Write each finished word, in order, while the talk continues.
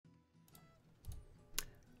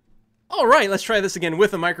All right, let's try this again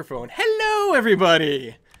with a microphone. Hello,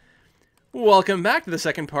 everybody. Welcome back to the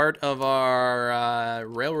second part of our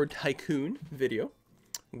Railroad Tycoon video,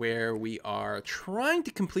 where we are trying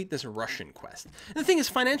to complete this Russian quest. And the thing is,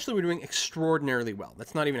 financially, we're doing extraordinarily well.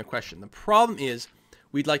 That's not even a question. The problem is,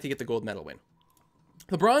 we'd like to get the gold medal win.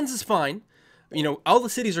 The bronze is fine. You know, all the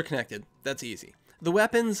cities are connected. That's easy. The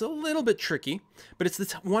weapons, a little bit tricky, but it's the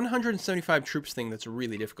 175 troops thing that's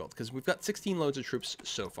really difficult, because we've got 16 loads of troops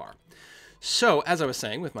so far. So, as I was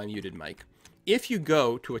saying with my muted mic, if you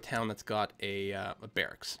go to a town that's got a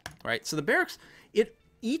barracks, right? So the barracks,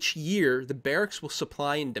 each year, the barracks will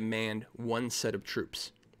supply and demand one set of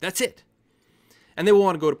troops. That's it. And they will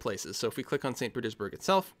want to go to places. So if we click on St. Petersburg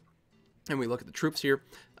itself, and we look at the troops here,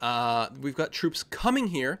 we've got troops coming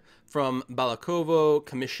here from Balakovo,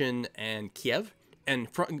 Commission, and Kiev, and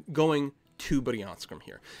going to Bryansk from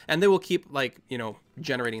here. And they will keep, like, you know,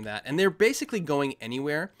 generating that. And they're basically going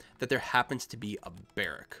anywhere that there happens to be a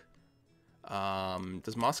barrack.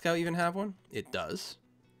 Does Moscow even have one? It does.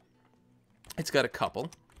 It's got a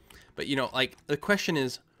couple. But, you know, like, the question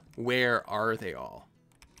is, where are they all?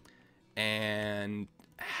 And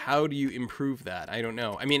how do you improve that? I don't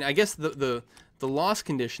know. I mean, I guess the loss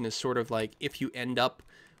condition is sort of like if you end up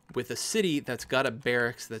with a city that's got a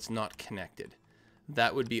barracks that's not connected.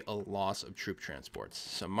 That would be a loss of troop transports.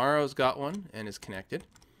 Samaro's got one and is connected.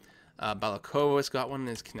 Balakovo's got one and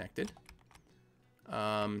is connected.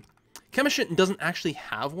 Chemishin doesn't actually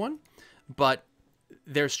have one, but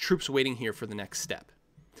there's troops waiting here for the next step.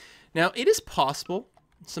 Now, it is possible,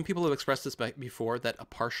 some people have expressed this before, that a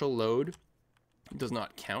partial load does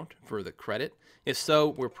not count for the credit. If so,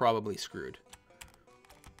 we're probably screwed.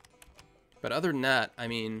 But other than that, I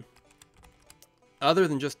mean, other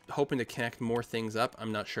than just hoping to connect more things up,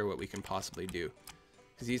 I'm not sure what we can possibly do.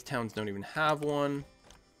 Because these towns don't even have one.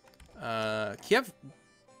 Kiev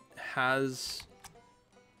has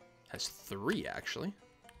 3, actually.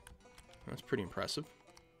 That's pretty impressive.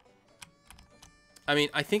 I mean,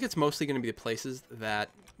 I think it's mostly going to be the places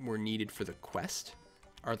that were needed for the quest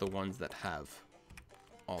are the ones that have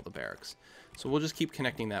all the barracks. So we'll just keep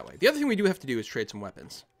connecting that way. The other thing we do have to do is trade some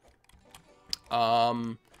weapons.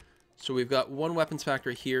 So we've got one weapons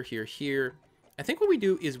factory here, here, here. I think what we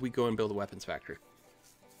do is we go and build a weapons factory.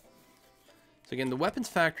 So again, the weapons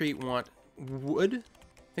factory want wood.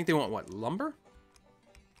 I think they want what? Lumber?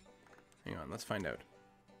 Hang on, let's find out.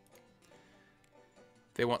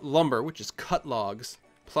 They want lumber, which is cut logs,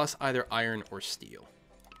 plus either iron or steel.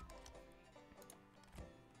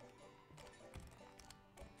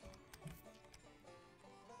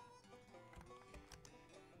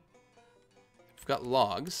 We've got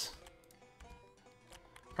logs.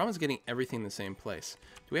 Problem is getting everything in the same place.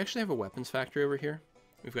 Do we actually have a weapons factory over here?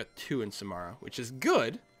 We've got 2 in Samara, which is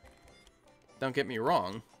good. Don't get me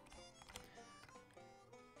wrong.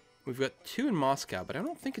 We've got 2 in Moscow, but I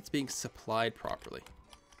don't think it's being supplied properly.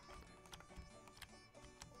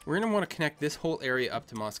 We're going to want to connect this whole area up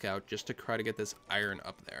to Moscow just to try to get this iron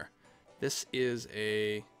up there. This is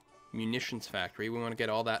a munitions factory. We want to get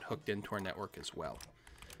all that hooked into our network as well.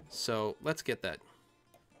 So let's get that.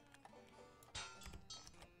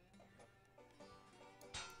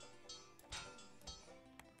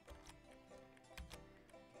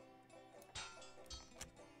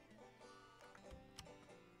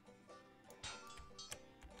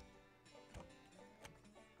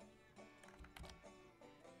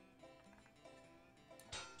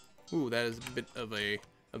 Ooh, that is a bit of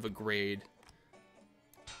a grade.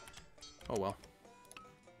 Oh well.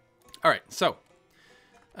 All right, so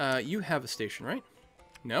you have a station, right?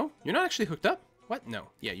 No, you're not actually hooked up. What? No.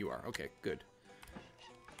 Yeah, you are. Okay, good.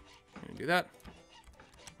 I'm gonna do that.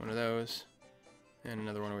 One of those, and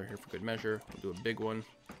another one over here for good measure. We'll do a big one,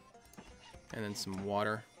 and then some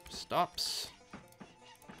water stops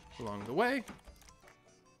along the way.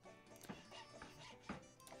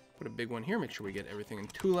 Put a big one here, make sure we get everything in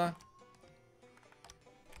Tula.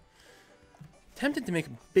 Tempted to make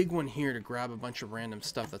a big one here to grab a bunch of random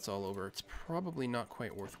stuff that's all over. It's probably not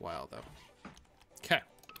quite worthwhile, though. Okay,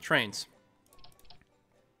 trains.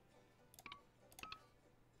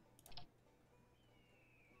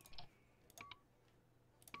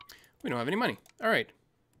 We don't have any money. All right.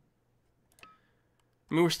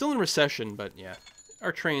 I mean, we're still in recession, but yeah.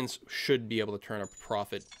 Our trains should be able to turn a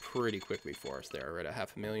profit pretty quickly for us there. We're at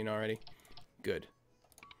 $500,000 already. Good.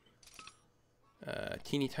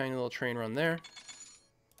 Teeny tiny little train run there.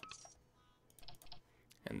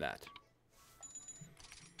 And that.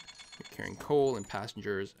 We're carrying coal and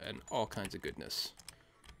passengers and all kinds of goodness.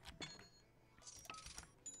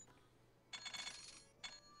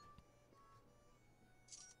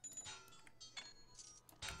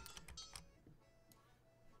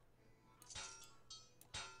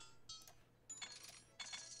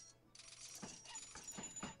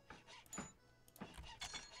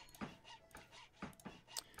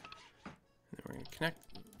 connect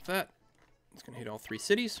that. It's going to hit all 3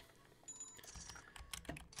 cities.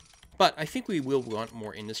 But I think we will want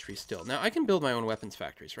more industry still. Now, I can build my own weapons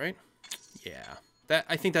factories, right? Yeah.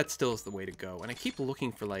 I think that still is the way to go. And I keep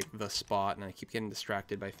looking for, like, the spot, and I keep getting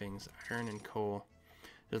distracted by things. Iron and coal.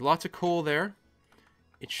 There's lots of coal there.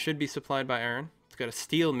 It should be supplied by iron. It's got a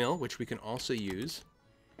steel mill, which we can also use.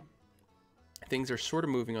 Things are sort of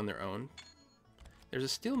moving on their own. There's a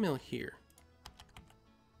steel mill here.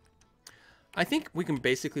 I think we can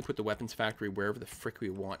basically put the weapons factory wherever the frick we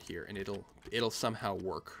want here, and it'll somehow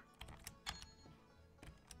work.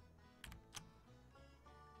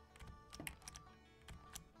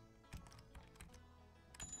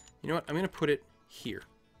 You know what? I'm going to put it here.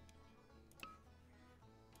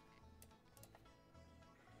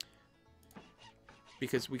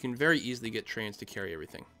 Because we can very easily get trains to carry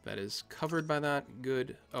everything. That is covered by that.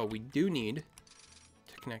 Good. Oh, we do need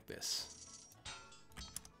to connect this.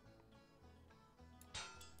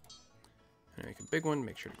 And make a big one.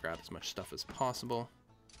 Make sure to grab as much stuff as possible.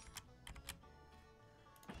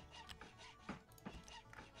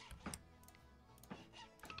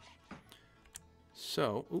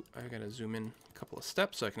 So, ooh, I gotta zoom in a couple of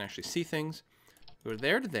steps so I can actually see things. Go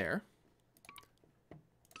there to there.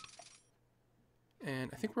 And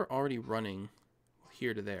I think we're already running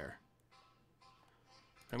here to there.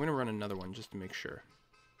 I'm gonna run another one just to make sure.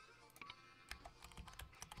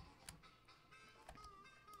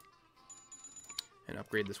 And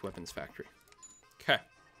upgrade this weapons factory. Okay.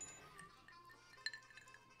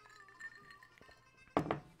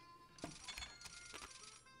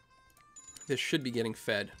 This should be getting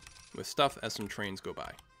fed with stuff as some trains go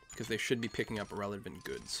by, because they should be picking up relevant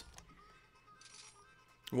goods.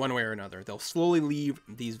 One way or another. They'll slowly leave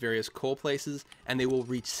these various coal places, and they will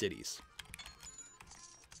reach cities.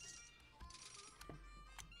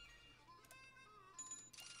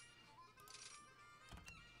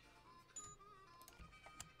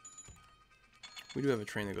 We do have a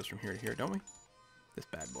train that goes from here to here, don't we? This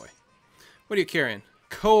bad boy. What are you carrying?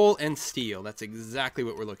 Coal and steel. That's exactly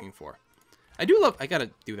what we're looking for. I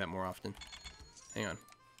gotta do that more often. Hang on.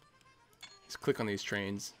 Just click on these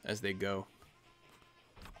trains as they go.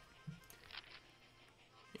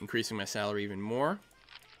 Increasing my salary even more.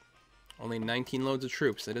 Only 19 loads of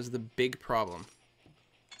troops. That is the big problem.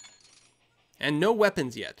 And no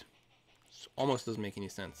weapons yet. This almost doesn't make any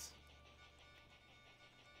sense.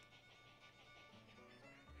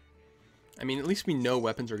 I mean, at least we know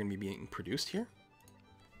weapons are going to be being produced here.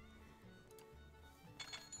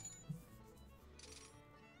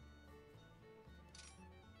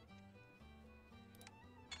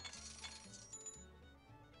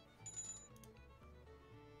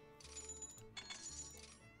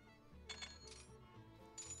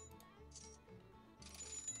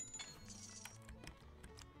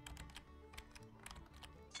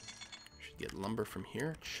 Should get lumber from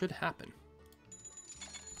here. It should happen.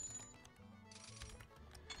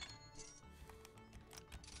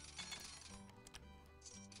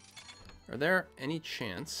 Are there any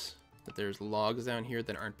chance that there's logs down here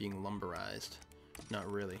that aren't being lumberized? Not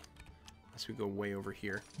really. Unless we go way over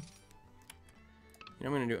here. You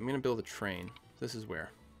know what I'm going to do? I'm going to build a train. This is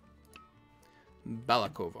where?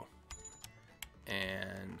 Balakovo.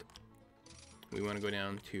 And we want to go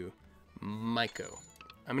down to Myko.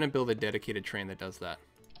 I'm going to build a dedicated train that does that.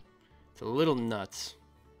 It's a little nuts.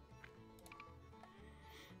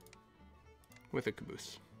 With a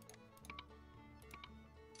caboose.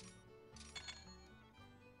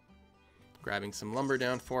 Grabbing some lumber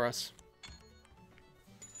down for us.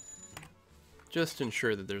 Just to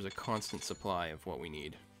ensure that there's a constant supply of what we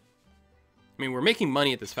need. I mean, we're making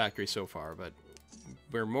money at this factory so far, but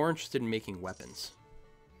we're more interested in making weapons.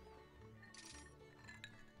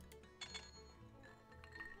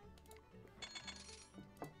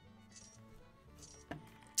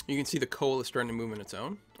 You can see the coal is starting to move on its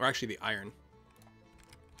own. Or actually the iron.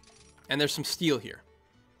 And there's some steel here.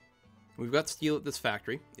 We've got steel at this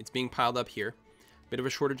factory. It's being piled up here. Bit of a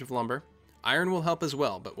shortage of lumber. Iron will help as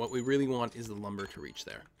well, but what we really want is the lumber to reach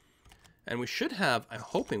there. And we should have, I'm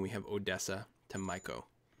hoping we have Odessa to Myko.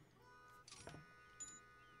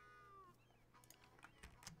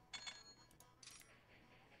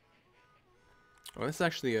 Oh, this is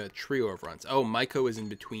actually a trio of runs. Oh, Myko is in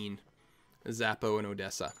between Zappo and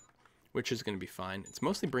Odessa, which is going to be fine. It's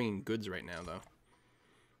mostly bringing goods right now, though.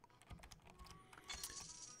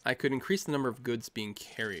 I could increase the number of goods being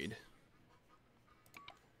carried.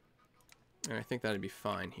 And I think that'd be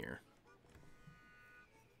fine here.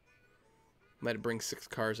 Let it bring 6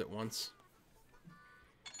 cars at once.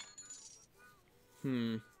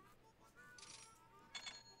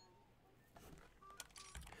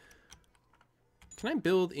 Can I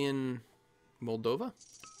build in Moldova?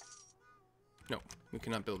 No, we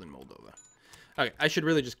cannot build in Moldova. Okay, I should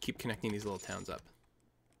really just keep connecting these little towns up.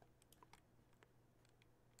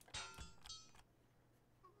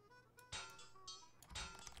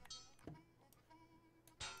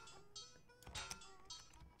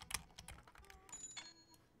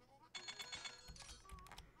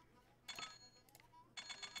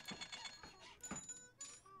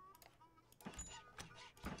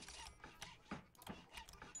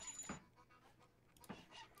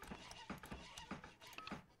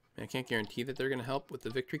 I can't guarantee that they're going to help with the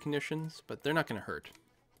victory conditions, but they're not going to hurt.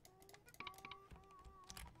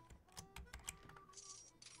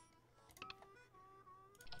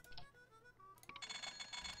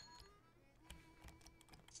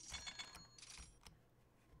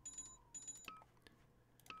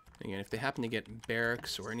 Again, if they happen to get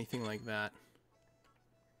barracks or anything like that,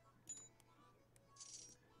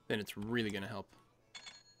 then it's really going to help.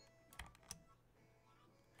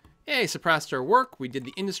 Hey, suppressed our work. We did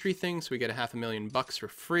the industry thing, so we get $500,000 for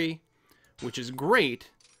free, which is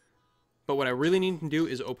great. But what I really need to do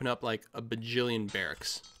is open up like a bajillion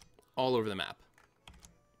barracks all over the map.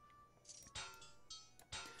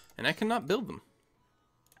 And I cannot build them.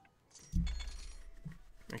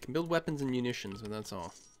 I can build weapons and munitions, but that's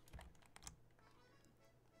all.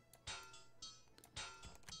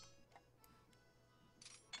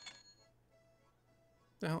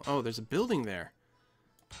 The hell? Oh, there's a building there.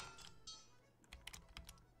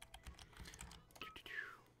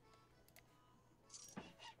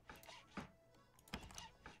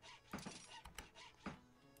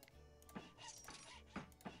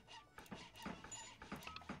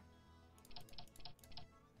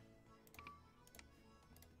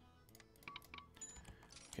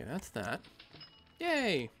 Okay, that's that.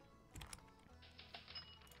 Yay!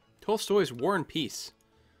 Tolstoy's War and Peace.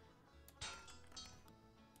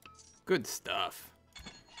 Good stuff.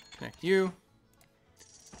 Connect you.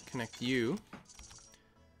 Connect you.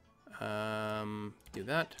 Do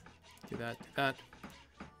that. Do that. Do that.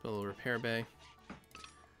 Build a little repair bay.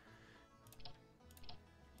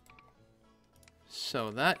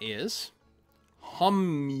 So that is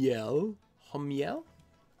Homyel. Homyel?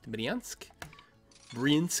 Bryansk?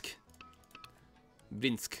 Bryansk?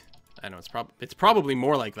 Vinsk. I don't know, it's probably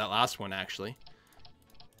more like that last one, actually.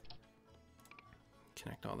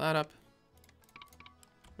 Connect all that up.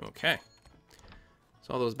 Okay.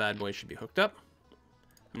 So all those bad boys should be hooked up.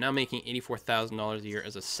 I'm now making $84,000 a year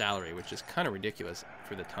as a salary, which is kind of ridiculous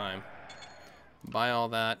for the time. Buy all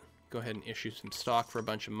that. Go ahead and issue some stock for a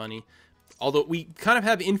bunch of money. Although we kind of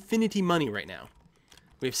have infinity money right now.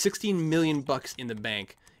 We have 16 million bucks in the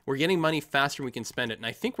bank. We're getting money faster than we can spend it, and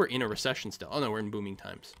I think we're in a recession still. Oh no, we're in booming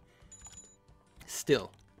times.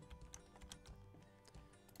 Still,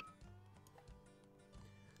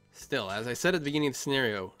 as I said at the beginning of the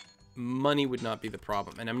scenario, money would not be the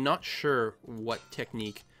problem. And I'm not sure what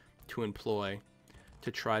technique to employ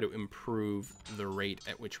to try to improve the rate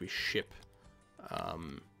at which we ship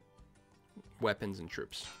weapons and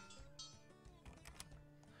troops.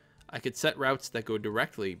 I could set routes that go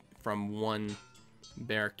directly from one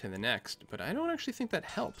barrack to the next, but I don't actually think that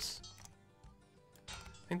helps.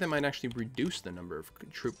 I think that might actually reduce the number of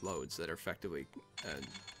troop loads that are effectively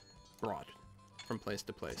brought from place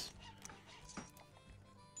to place.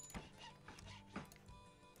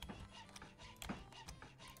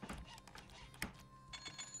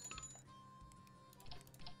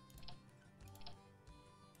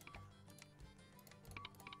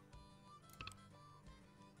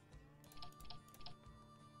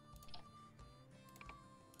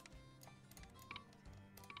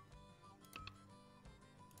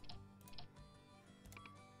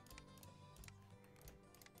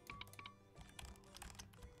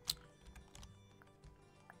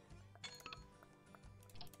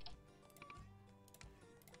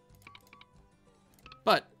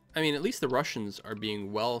 But, I mean, at least the Russians are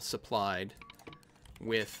being well supplied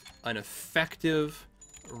with an effective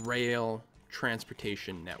rail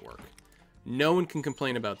transportation network. No one can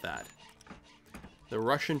complain about that. The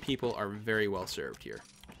Russian people are very well served here.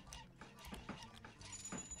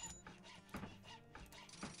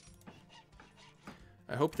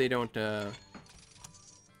 I hope they don't,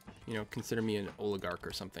 you know, consider me an oligarch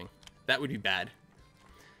or something. That would be bad.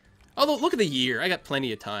 Although, look at the year. I got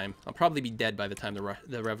plenty of time. I'll probably be dead by the time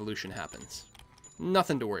the revolution happens.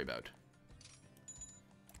 Nothing to worry about.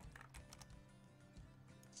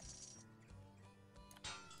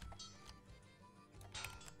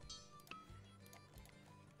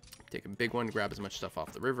 Take a big one, grab as much stuff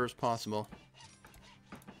off the river as possible.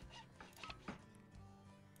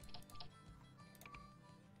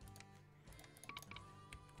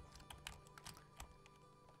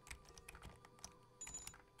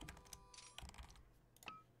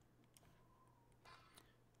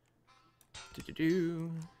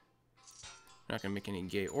 do. Not gonna make any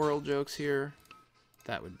gay oral jokes here.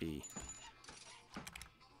 That would be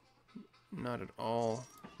not at all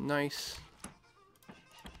nice.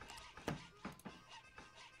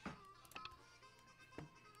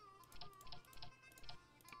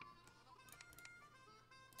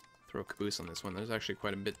 Throw a caboose on this one. There's actually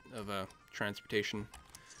quite a bit of transportation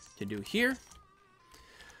to do here.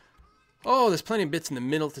 Oh, there's plenty of bits in the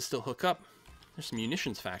middle to still hook up. There's some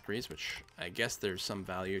munitions factories, which I guess there's some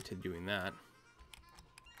value to doing that.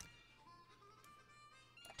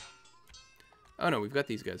 Oh no, we've got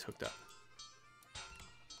these guys hooked up.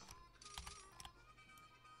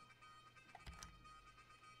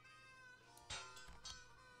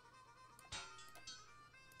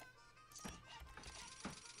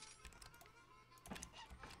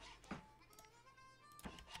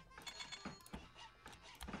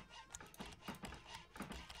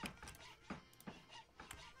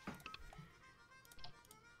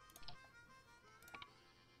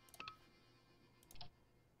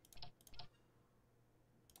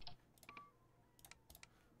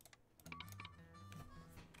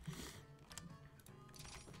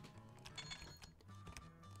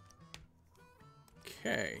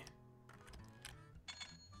 Okay.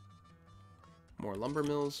 More lumber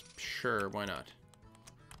mills? Sure, why not?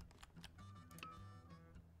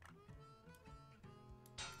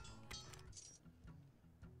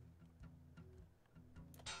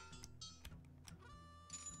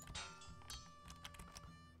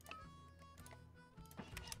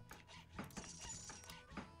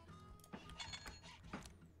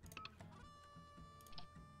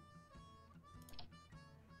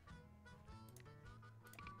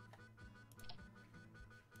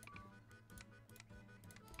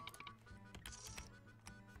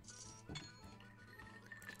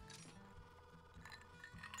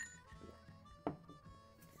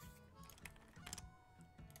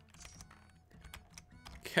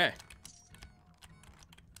 Okay.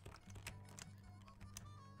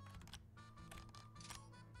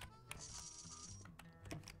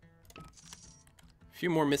 A few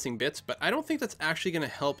more missing bits, but I don't think that's actually going to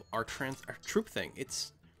help our troop thing.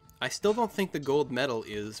 I still don't think the gold medal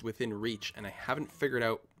is within reach, and I haven't figured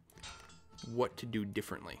out what to do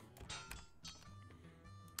differently.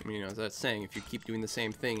 I mean, you know, as I was saying, if you keep doing the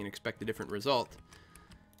same thing and expect a different result,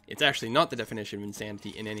 it's actually not the definition of insanity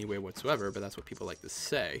in any way whatsoever, but that's what people like to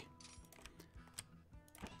say.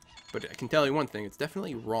 But I can tell you one thing, it's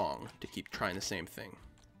definitely wrong to keep trying the same thing.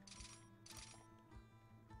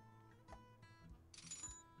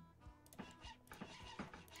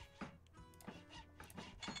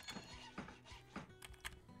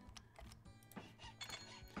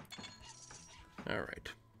 Alright.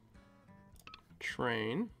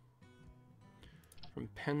 Train from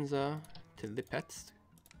Penza to Lipetsk.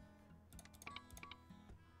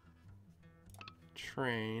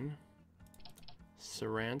 Train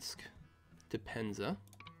Saransk to Penza.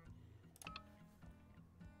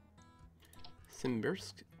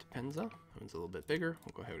 Simbirsk to Penza. That one's a little bit bigger.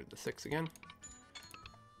 We'll go ahead with the 6 again.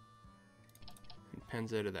 And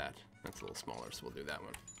Penza to that. That's a little smaller, so we'll do that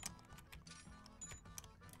one.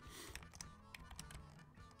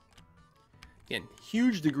 Again,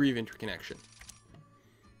 huge degree of interconnection.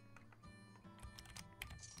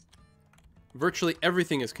 Virtually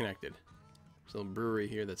everything is connected. There's a little brewery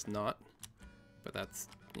here that's not. But that's,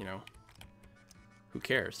 you know, who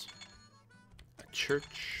cares? A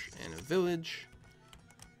church and a village.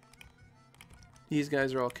 These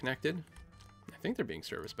guys are all connected. I think they're being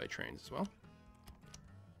serviced by trains as well.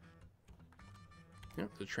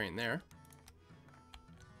 Yep, there's a train there.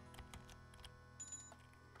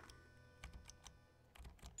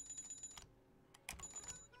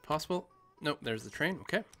 Possible? Nope, there's the train.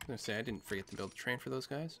 Okay. I was gonna say, I didn't forget to build a train for those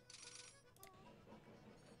guys.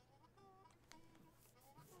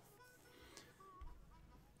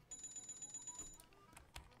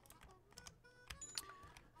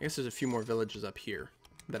 I guess there's a few more villages up here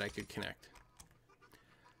that I could connect.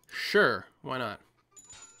 Sure, why not?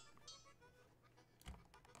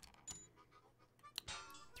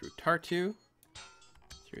 Through Tartu,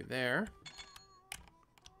 through there.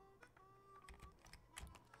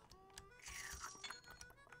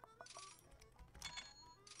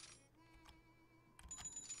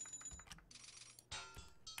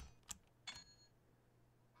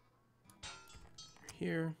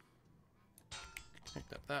 Here.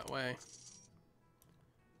 Connect up that way.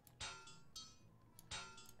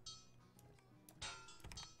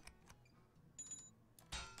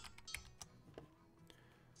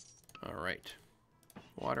 All right.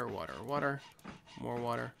 Water, water, water. More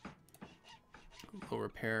water. We'll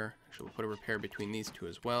repair. Actually, we'll put a repair between these two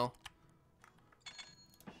as well.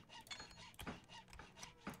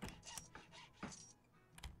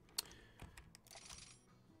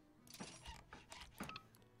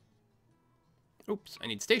 Oops, I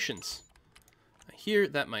need stations. I hear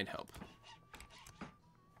that might help.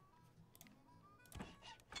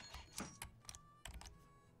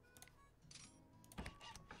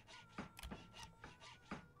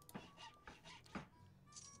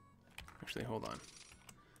 Actually, hold on.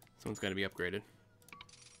 Someone's got to be upgraded.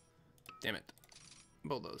 Damn it.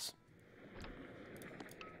 Bulldoze.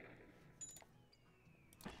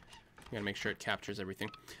 Gotta make sure it captures everything.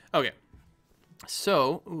 Okay.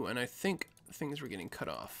 So, ooh, and I think things were getting cut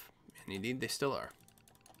off. And indeed, they still are.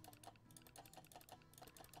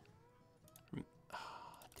 Damn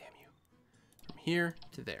you. From here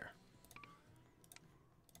to there.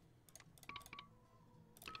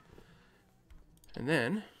 And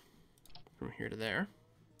then, from here to there.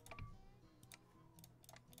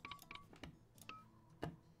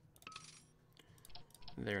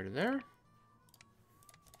 There to there.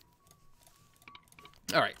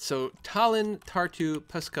 All right, so Tallinn, Tartu,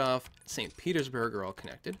 Pskov, St. Petersburg are all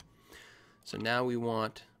connected. So now we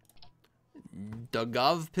want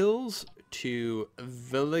Daugavpils to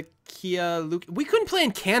Velikia. We couldn't play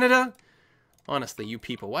in Canada? Honestly, you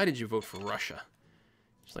people, why did you vote for Russia?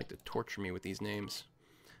 Just like to torture me with these names.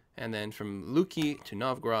 And then from Luki to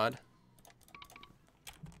Novgorod.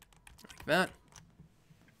 Like that.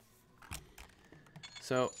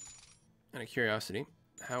 So, out of curiosity,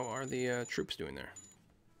 how are the troops doing there?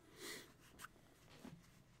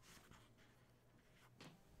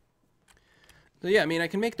 So yeah, I mean, I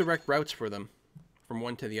can make direct routes for them from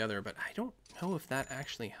one to the other, but I don't know if that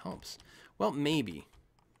actually helps. Well, maybe.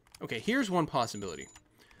 Okay, here's one possibility.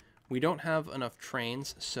 We don't have enough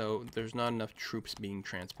trains, so there's not enough troops being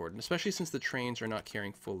transported, especially since the trains are not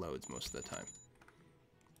carrying full loads most of the time.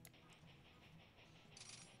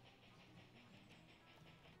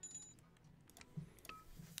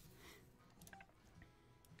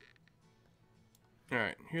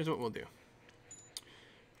 Alright, here's what we'll do.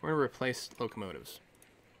 We're going to replace locomotives.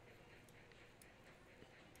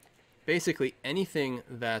 Basically, anything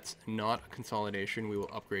that's not a consolidation, we will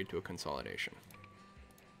upgrade to a consolidation.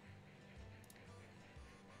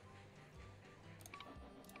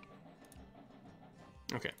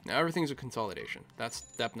 Okay, now everything's a consolidation. That's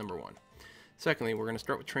step number one. Secondly, we're going to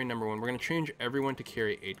start with train number one. We're going to change everyone to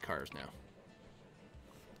carry 8 cars now.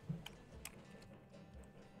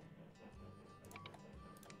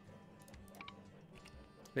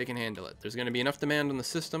 They can handle it. There's going to be enough demand on the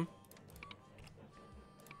system.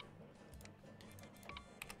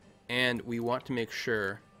 And we want to make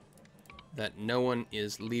sure that no one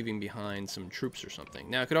is leaving behind some troops or something.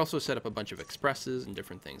 Now, I could also set up a bunch of expresses and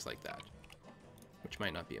different things like that, which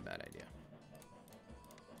might not be a bad idea.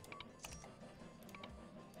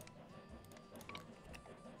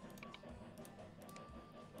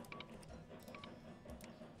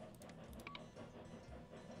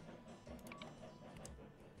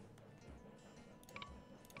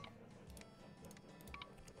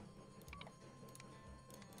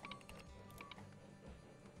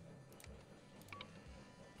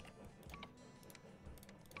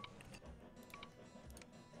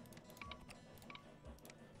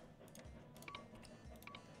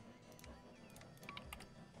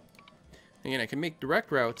 Again, I can make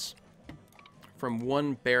direct routes from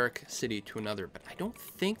one barrack city to another, but I don't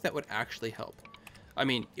think that would actually help. I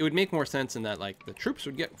mean, it would make more sense in that, like, the troops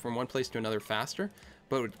would get from one place to another faster,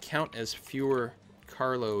 but it would count as fewer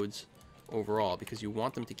carloads overall, because you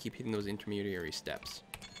want them to keep hitting those intermediary steps.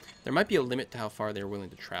 There might be a limit to how far they're willing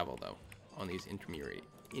to travel, though, on these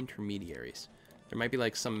intermediaries. There might be,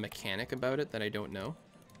 like, some mechanic about it that I don't know.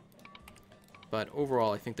 But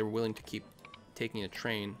overall, I think they're willing to keep taking a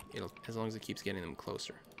train, as long as it keeps getting them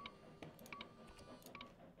closer.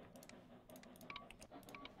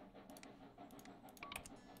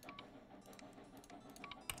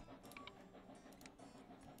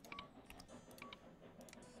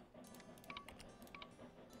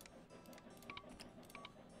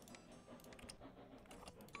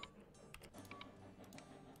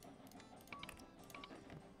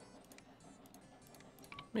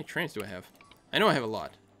 How many trains do I have? I know I have a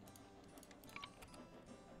lot.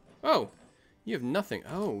 Oh, you have nothing.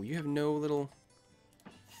 Oh, you have no little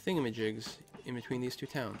thingamajigs in between these two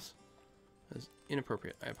towns. That's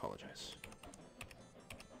inappropriate. I apologize.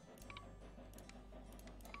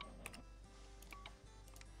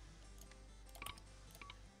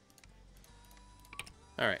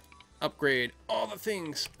 Alright. Upgrade all the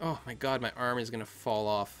things. Oh my god, my arm is going to fall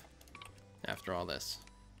off after all this.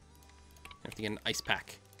 I have to get an ice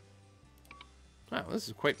pack. Wow, this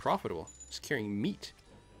is quite profitable. Just carrying meat.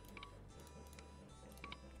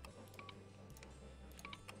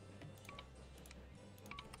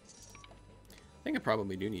 I think I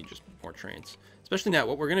probably do need just more trains. Especially now,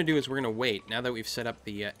 what we're going to do is we're going to wait. Now that we've set up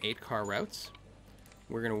the 8-car routes,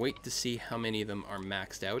 we're going to wait to see how many of them are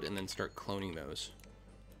maxed out and then start cloning those.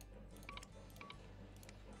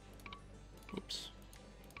 Oops.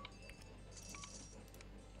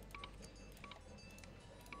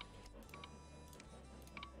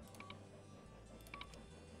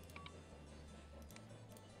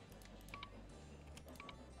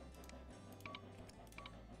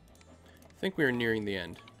 I think we're nearing the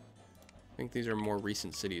end. I think these are more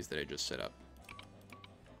recent cities that I just set up.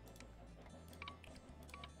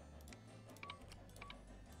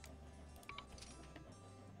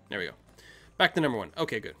 There we go. Back to number 1.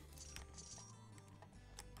 Okay, good.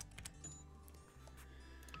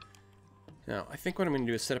 Now, I think what I'm going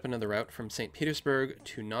to do is set up another route from St. Petersburg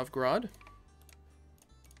to Novgorod.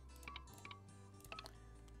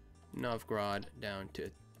 Novgorod down to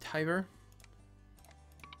Tver.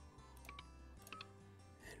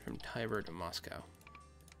 From Tver to Moscow.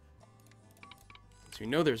 So you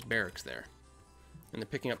know there's barracks there. And they're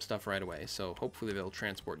picking up stuff right away, so hopefully they'll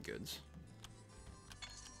transport goods.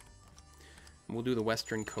 And we'll do the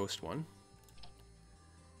western coast one.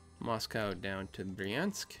 Moscow down to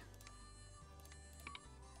Bryansk.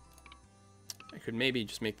 I could maybe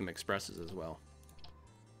just make them expresses as well.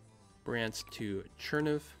 Bryansk to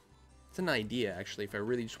Cherniv. It's an idea, actually, if I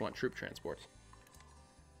really just want troop transports.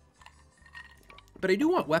 But I do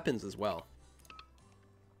want weapons as well.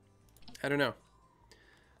 I don't know.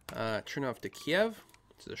 Chernov to Kiev.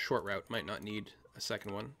 It's a short route. Might not need a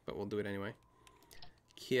second one, but we'll do it anyway.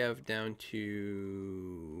 Kiev down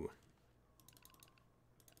to...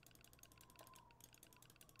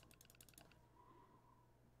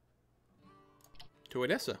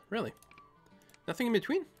 Odessa. Really? Nothing in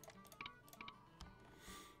between?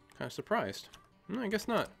 Kind of surprised. No, I guess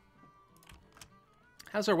not.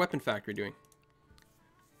 How's our weapon factory doing?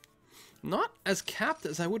 Not as capped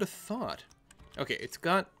as I would have thought. Okay, it's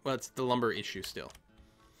got... Well, it's the lumber issue still.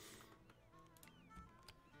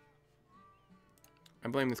 I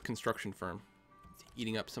blame this construction firm. It's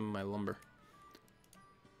eating up some of my lumber.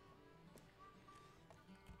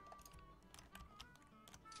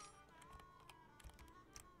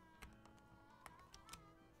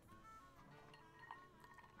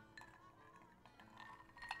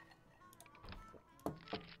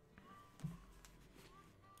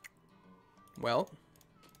 Well,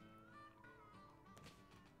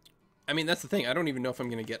 I mean, that's the thing. I don't even know if I'm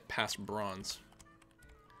going to get past bronze.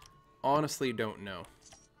 Honestly, don't know.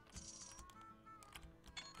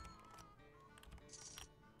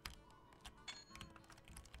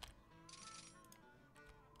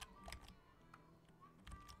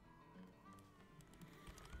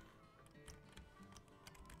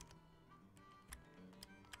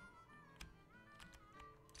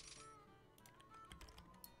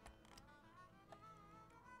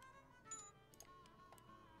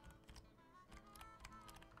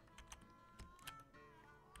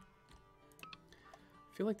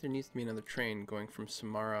 I feel like there needs to be another train going from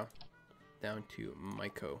Samara down to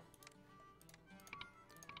Maiko.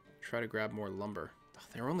 Try to grab more lumber. Oh,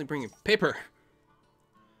 they're only bringing paper.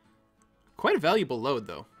 Quite a valuable load,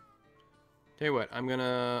 though. Tell you what, I'm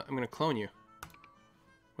gonna clone you.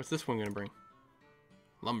 What's this one gonna bring?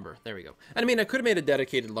 Lumber. There we go. And I mean, I could have made a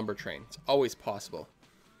dedicated lumber train. It's always possible,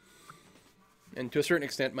 and to a certain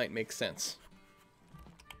extent, might make sense.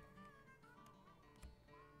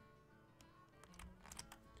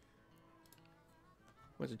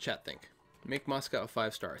 What does the chat think? Make Moscow a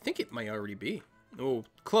 5-star. I think it might already be. Oh,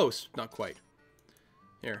 close. Not quite.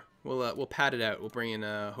 Here, we'll pad it out. We'll bring in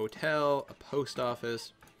a hotel, a post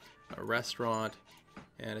office, a restaurant,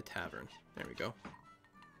 and a tavern. There we go.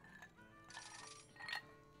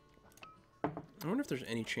 I wonder if there's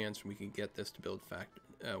any chance we could get this to build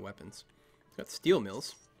weapons. It's got steel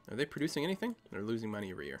mills. Are they producing anything? They're losing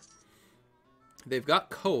money every year. They've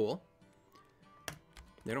got coal.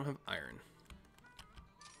 They don't have iron.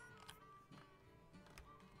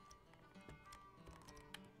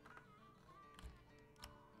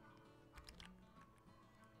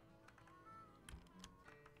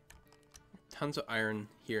 Tons of iron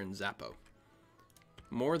here in Zappo.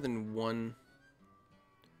 More than one...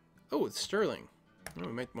 Oh, it's sterling. Oh,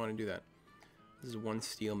 we might want to do that. This is one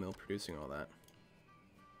steel mill producing all that.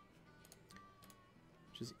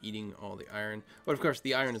 Just eating all the iron. But of course,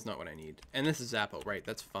 the iron is not what I need. And this is Zappo, right?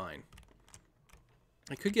 That's fine.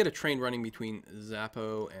 I could get a train running between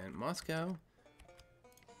Zappo and Moscow.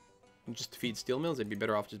 And just to feed steel mills, I'd be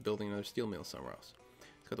better off just building another steel mill somewhere else.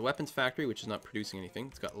 It's got the weapons factory, which is not producing anything.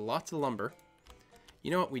 It's got lots of lumber. You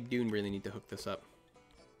know what? We do really need to hook this up.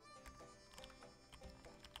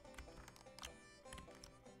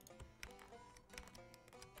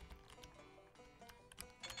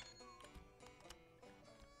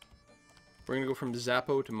 We're gonna go from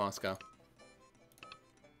Zappo to Moscow.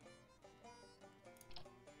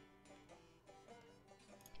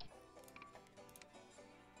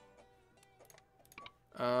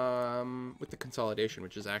 With the consolidation,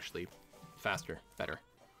 which is actually faster, better.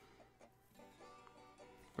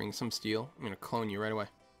 Bring some steel. I'm gonna clone you right away.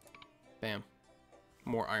 Bam.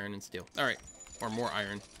 More iron and steel. Alright. Or more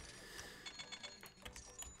iron.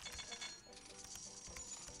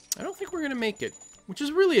 I don't think we're gonna make it. Which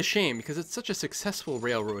is really a shame, because it's such a successful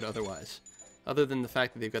railroad otherwise. Other than the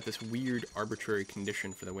fact that they've got this weird, arbitrary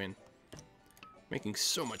condition for the win. Making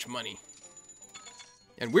so much money.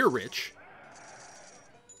 And we're rich.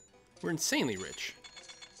 We're insanely rich.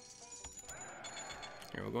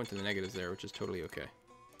 Here, we'll go into the negatives there, which is totally okay.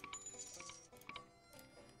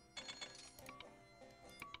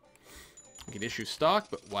 We can issue stock,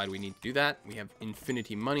 but why do we need to do that? We have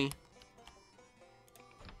infinity money.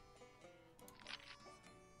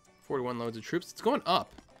 41 loads of troops. It's going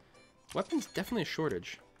up. Weapons, definitely a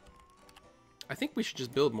shortage. I think we should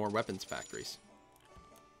just build more weapons factories.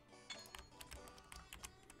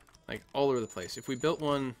 Like, all over the place. If we built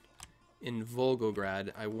one in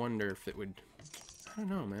Volgograd, I wonder if it would... I don't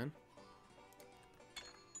know, man.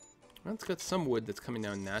 Well, it's got some wood that's coming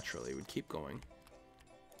down naturally. It would keep going.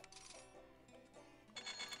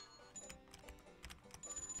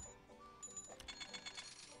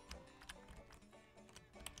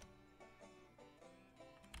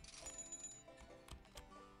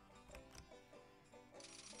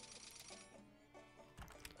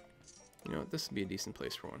 You know what? This would be a decent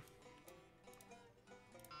place for one.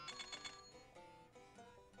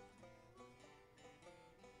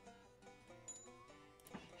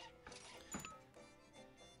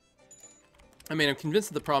 I mean, I'm convinced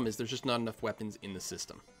that the problem is there's just not enough weapons in the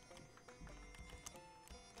system.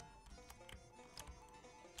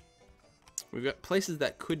 We've got places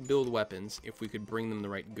that could build weapons if we could bring them the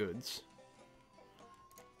right goods.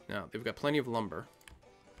 Now, they've got plenty of lumber.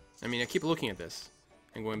 I mean, I keep looking at this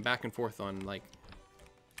and going back and forth on, like,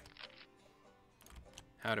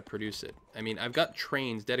 how to produce it. I mean, I've got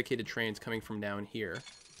trains, dedicated trains coming from down here.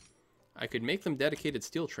 I could make them dedicated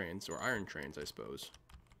steel trains, or iron trains, I suppose.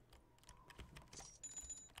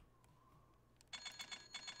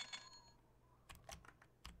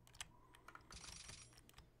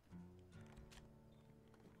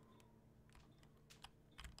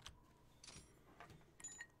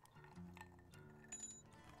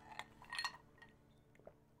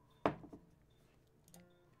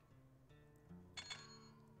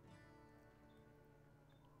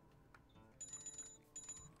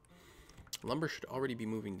 Lumber should already be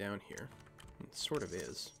moving down here. It sort of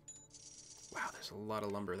is. Wow, there's a lot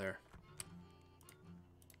of lumber there.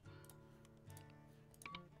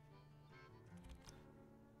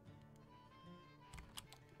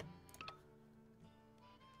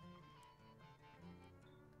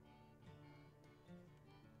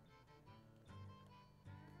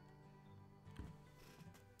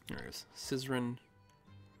 There it is. Sizran.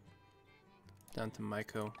 Down to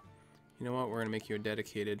Myko. You know what? We're going to make you a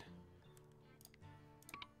dedicated...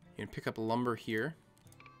 You can pick up lumber here.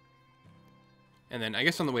 And then, I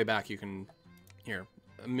guess on the way back you can... Here,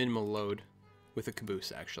 a minimal load with a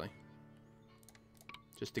caboose, actually.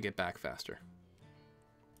 Just to get back faster.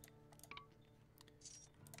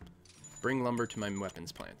 Bring lumber to my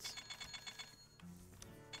weapons plants.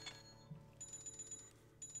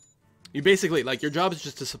 You basically, like, your job is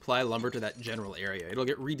just to supply lumber to that general area. It'll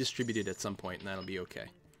get redistributed at some point, and that'll be okay.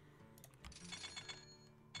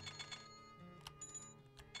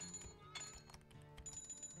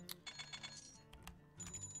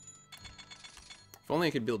 If only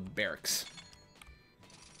I could build barracks.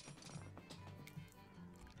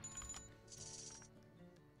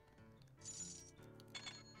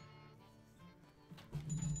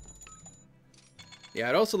 Yeah,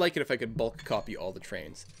 I'd also like it if I could bulk copy all the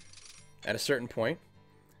trains. At a certain point.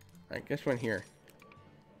 Alright, guess one here.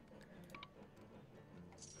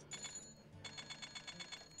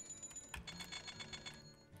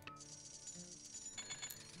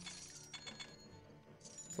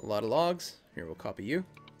 It's a lot of logs. Here, we'll copy you.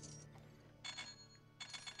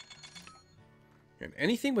 And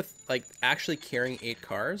anything with, like, actually carrying 8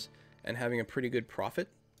 cars and having a pretty good profit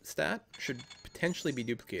stat should potentially be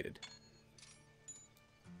duplicated.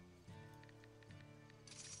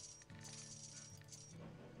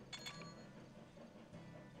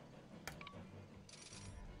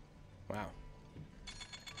 Wow.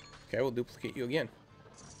 Okay, we'll duplicate you again.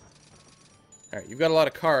 Alright, you've got a lot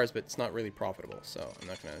of cars, but it's not really profitable, so I'm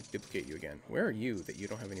not going to duplicate you again. Where are you that you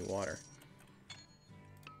don't have any water?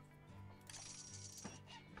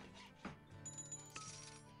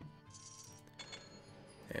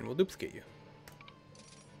 And we'll duplicate you.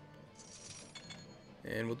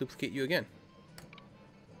 And we'll duplicate you again.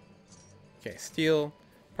 Okay, steel.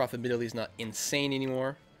 Profitability is not insane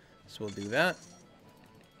anymore. So we'll do that.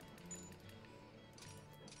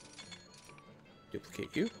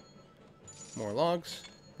 Duplicate you. More logs.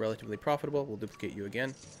 Relatively profitable. We'll duplicate you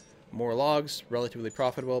again. More logs. Relatively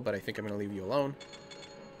profitable, but I think I'm going to leave you alone.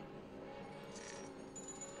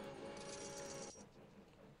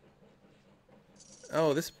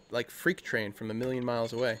 Oh, this, like, freak train from a million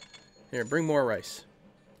miles away. Here, bring more rice.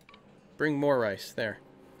 Bring more rice. There.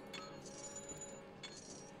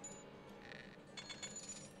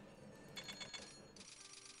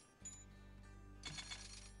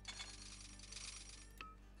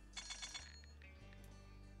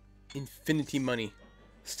 Infinity money.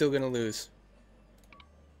 Still gonna lose.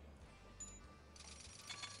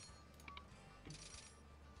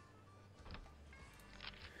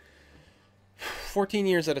 $14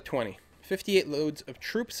 years out of 20. 58 loads of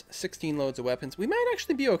troops, 16 loads of weapons. We might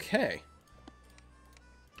actually be okay.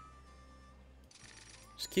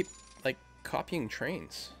 Just keep, like, copying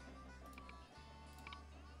trains.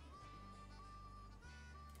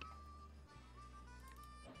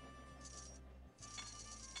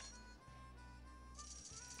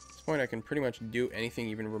 At this point, I can pretty much do anything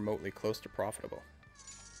even remotely close to profitable.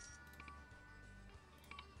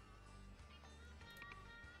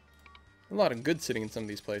 A lot of good sitting in some of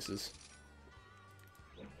these places.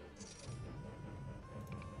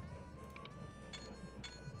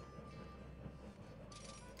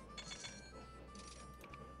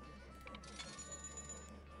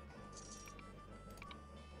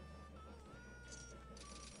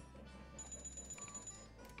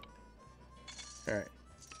 Alright.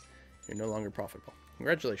 You're no longer profitable.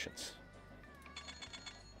 Congratulations.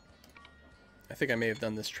 I think I may have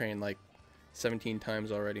done this train like 17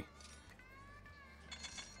 times already.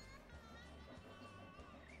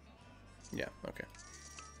 Yeah, okay.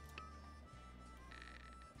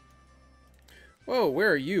 Whoa, where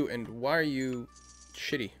are you and why are you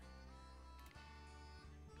shitty?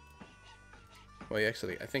 Well,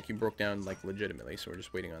 actually, I think you broke down, like, legitimately, so we're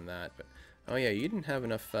just waiting on that. But oh yeah, you didn't have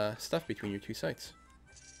enough stuff between your two sites.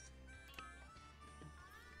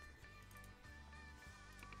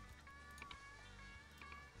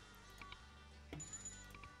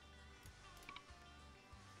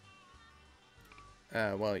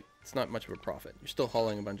 Well, it's not much of a profit. You're still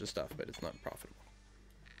hauling a bunch of stuff, but it's not profitable.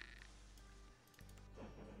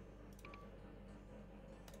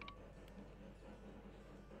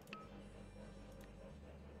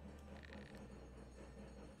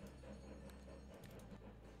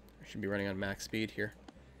 I should be running on max speed here.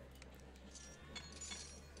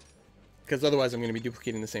 Because otherwise I'm going to be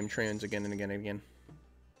duplicating the same trains again and again and again.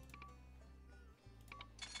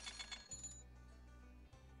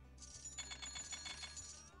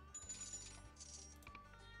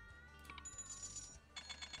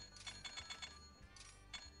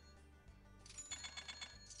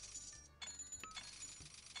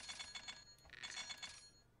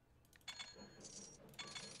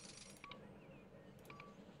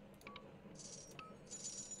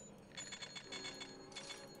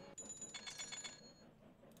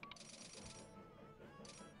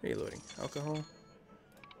 Reloading. Alcohol.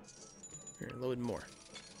 Here, load more.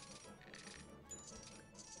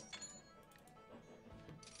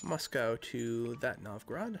 Moscow to that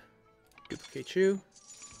Novgorod. Duplicate you.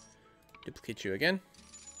 Duplicate you again.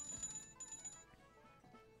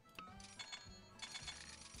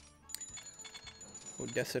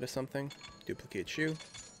 Odessa to something. Duplicate you.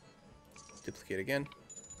 Duplicate again.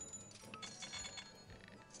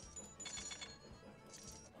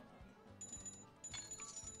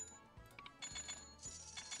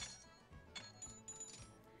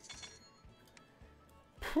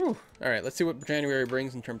 Whew. Alright, let's see what January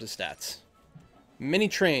brings in terms of stats. Many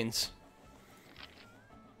trains.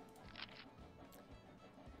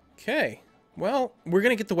 Okay. Well, we're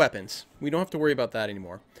going to get the weapons. We don't have to worry about that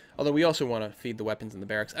anymore. Although we also want to feed the weapons in the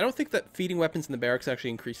barracks. I don't think that feeding weapons in the barracks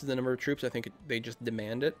actually increases the number of troops. I think they just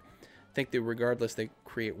demand it. I think that regardless, they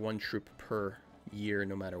create one troop per year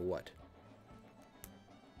no matter what.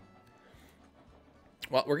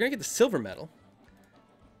 Well, we're going to get the silver medal.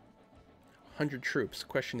 100 troops.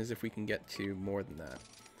 Question is if we can get to more than that.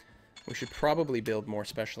 We should probably build more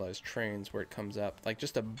specialized trains where it comes up. Like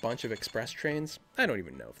just a bunch of express trains. I don't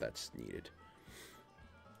even know if that's needed.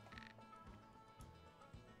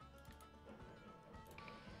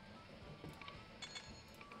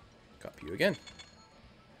 Copy you again.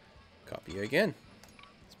 Copy you again.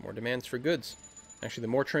 It's more demands for goods. Actually, the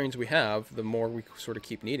more trains we have, the more we sort of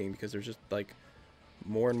keep needing because there's just like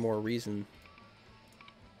more and more reason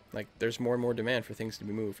Like, there's more and more demand for things to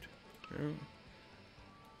be moved. Oh.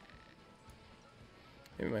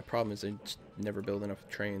 Maybe my problem is I just never build enough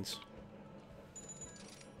trains.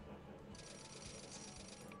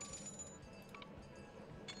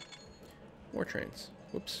 More trains.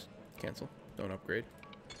 Whoops. Cancel. Don't upgrade.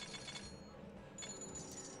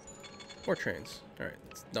 More trains. Alright,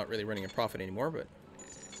 it's not really running a profit anymore, but...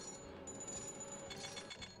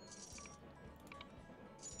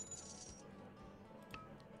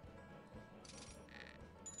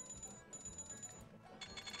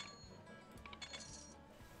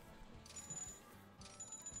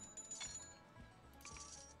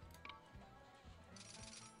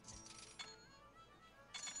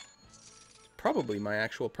 Probably my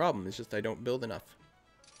actual problem is just I don't build enough.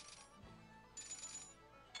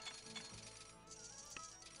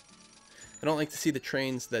 I don't like to see the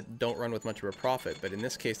trains that don't run with much of a profit, but in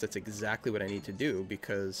this case that's exactly what I need to do,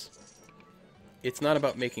 because it's not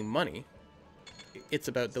about making money, it's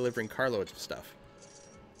about delivering carloads of stuff.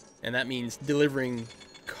 And that means delivering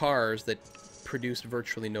cars that produce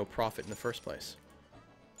virtually no profit in the first place.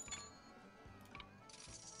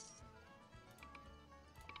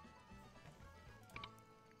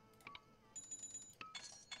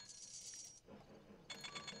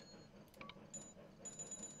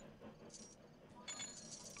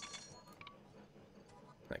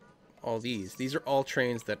 All these are all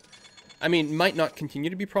trains that, I mean, might not continue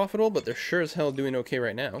to be profitable, but they're sure as hell doing okay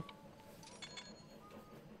right now.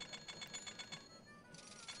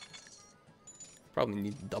 Probably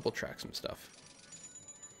need to double track some stuff.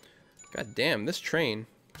 God damn, this train,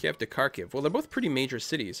 Kiev to Kharkiv, well, they're both pretty major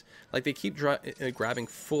cities. Like, they keep grabbing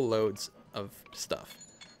full loads of stuff.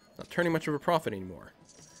 Not turning much of a profit anymore.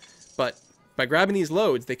 But by grabbing these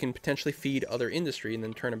loads, they can potentially feed other industry and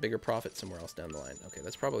then turn a bigger profit somewhere else down the line. Okay,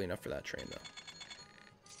 that's probably enough for that train,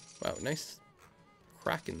 though. Wow, nice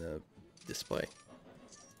crack in the display.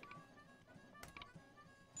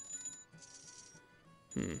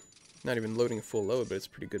 Not even loading a full load, but it's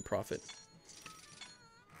pretty good profit.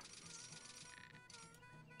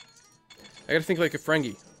 I gotta think like a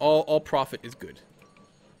Ferengi. All profit is good.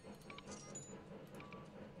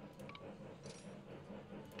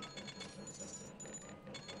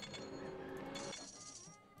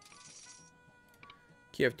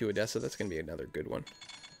 Kiev to Odessa, that's going to be another good one.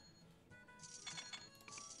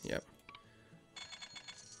 Yep.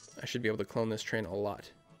 I should be able to clone this train a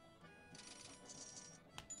lot.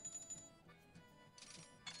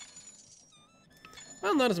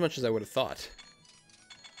 Well, not as much as I would have thought.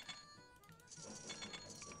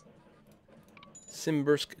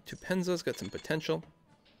 Simbursk to Penza's got some potential.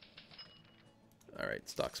 Alright,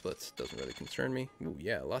 stock splits doesn't really concern me. Ooh,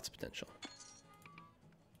 yeah, lots of potential.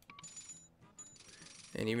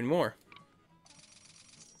 And even more.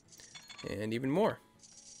 And even more.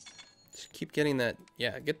 Just keep getting that,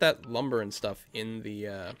 yeah, get that lumber and stuff in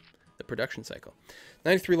the production cycle.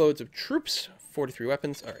 93 loads of troops, 43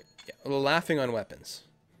 weapons. Alright, yeah, laughing on weapons.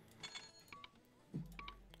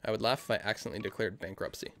 I would laugh if I accidentally declared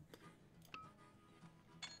bankruptcy.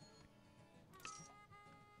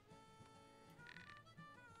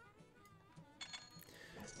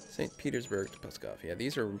 St. Petersburg to Pskov. Yeah,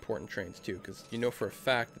 these are important trains too, because you know for a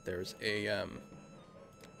fact that there's a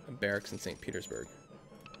barracks in St. Petersburg.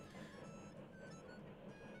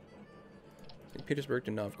 St. Petersburg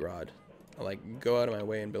to Novgorod. I'll like go out of my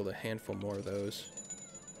way and build a handful more of those,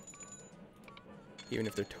 even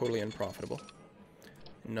if they're totally unprofitable.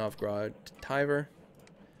 Novgorod to Tiver.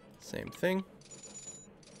 Same thing.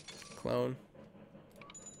 Clone.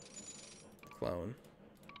 Clone.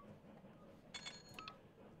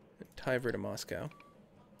 Tiver to Moscow.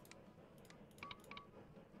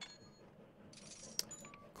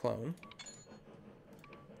 Clone.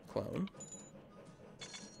 Clone.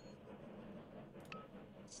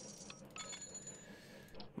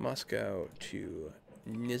 Moscow to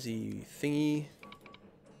Nizzy Thingy.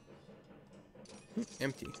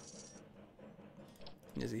 Empty.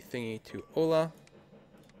 Nizzy Thingy to Ola.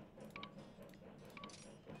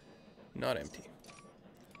 Not empty.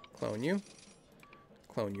 Clone you.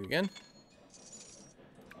 Clone you again.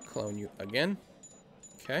 Clone you again.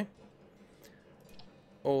 Okay.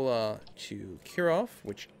 Ola to Kirov,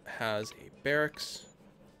 which has a barracks.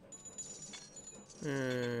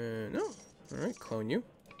 No. Alright, clone you.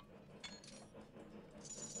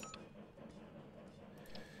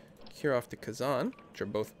 Kirov to Kazan, which are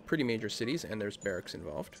both pretty major cities, and there's barracks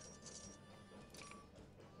involved.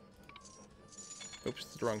 Oops,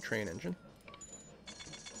 it's the wrong train engine.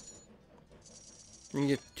 You can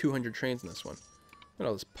get 200 trains in this one. Look at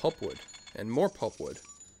all this pulpwood. And more pulpwood.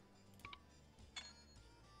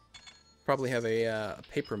 Probably have a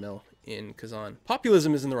paper mill in Kazan.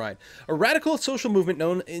 Populism is in the rise. A radical social movement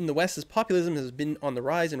known in the West as populism has been on the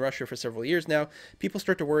rise in Russia for several years now. People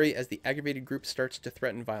start to worry as the aggravated group starts to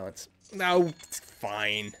threaten violence. No, it's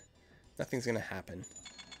fine. Nothing's going to happen.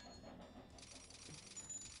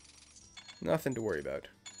 Nothing to worry about.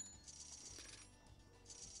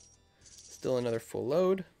 Still another full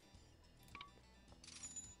load.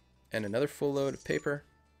 And another full load of paper.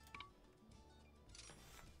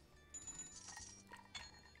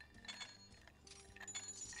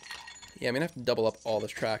 Yeah, I'm going to have to double up all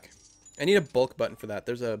this track. I need a bulk button for that.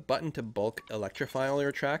 There's a button to bulk electrify all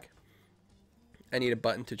your track. I need a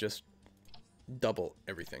button to just double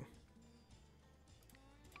everything.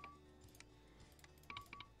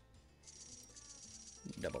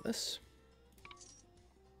 Double this.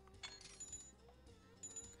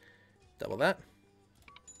 Double that.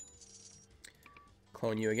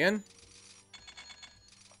 Clone you again.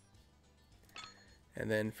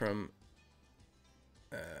 And then from...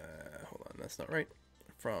 hold on, that's not right.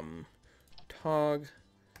 From Tog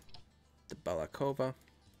to Balakova.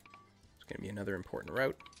 It's going to be another important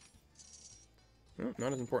route. Oh,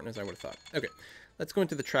 not as important as I would have thought. Okay, let's go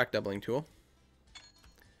into the track doubling tool.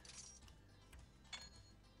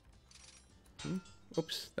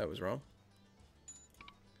 Oops, that was wrong.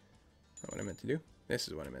 Not what I meant to do. This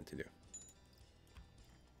is what I meant to do.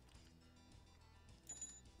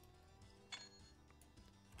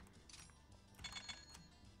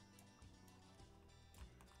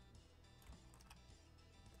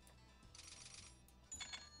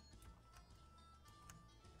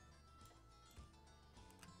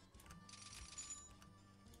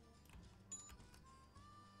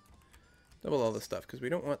 Double all this stuff, because we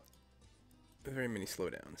don't want very many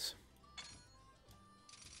slowdowns.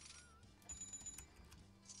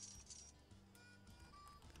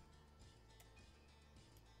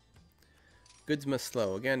 Goods must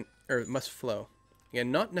flow again, or must flow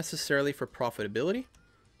again. Not necessarily for profitability,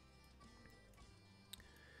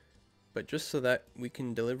 but just so that we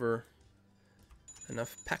can deliver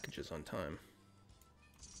enough packages on time.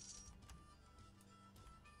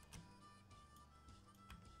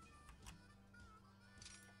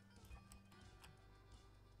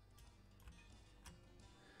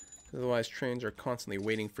 Otherwise, trains are constantly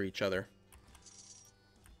waiting for each other.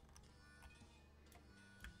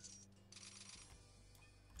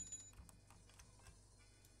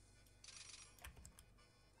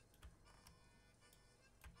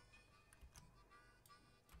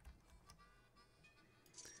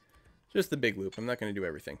 Just the big loop. I'm not going to do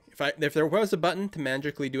everything. If there was a button to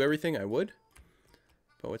magically do everything, I would.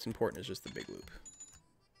 But what's important is just the big loop.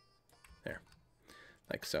 There.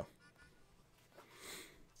 Like so.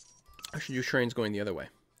 I should use trains going the other way.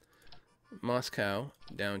 Moscow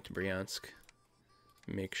down to Bryansk.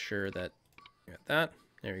 Make sure that you got that.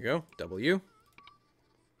 There you go. W.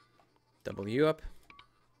 W up.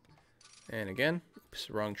 And again. Oops,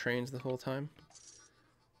 wrong trains the whole time.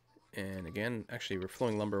 And again, actually we're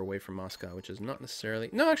flowing lumber away from Moscow, which is not necessarily...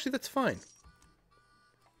 No, actually that's fine.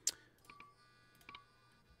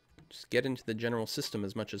 Just get into the general system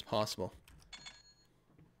as much as possible.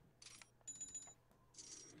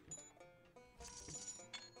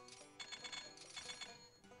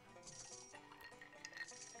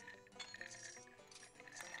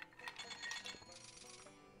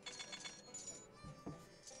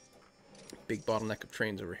 Big bottleneck of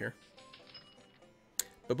trains over here.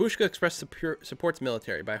 Babushka Express supports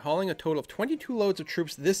military. By hauling a total of 22 loads of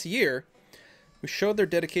troops this year, who showed their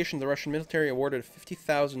dedication to the Russian military, awarded a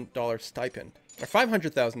 $50,000 stipend. Or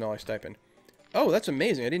 $500,000 stipend. Oh, that's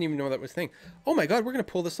amazing. I didn't even know that was a thing. Oh my god, we're going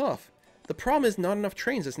to pull this off. The problem is not enough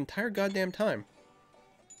trains this entire goddamn time.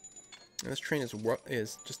 And this train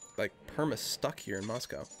is just like perma stuck here in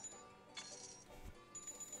Moscow.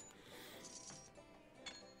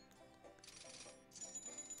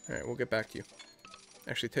 Alright, we'll get back to you.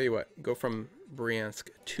 Actually, tell you what. Go from Bryansk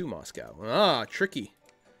to Moscow. Ah, tricky.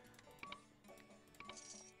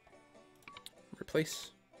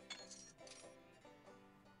 Replace.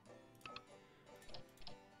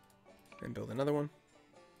 And build another one.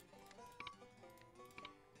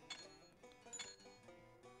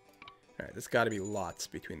 Alright, there's got to be lots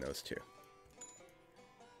between those two.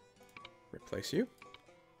 Replace you.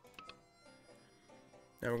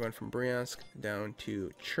 Now we're going from Bryansk down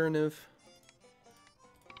to Cherniv.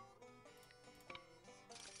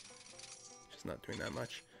 Just not doing that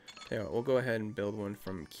much. Tell you what, we'll go ahead and build one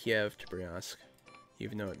from Kiev to Bryansk.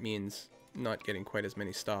 Even though it means not getting quite as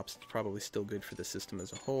many stops, it's probably still good for the system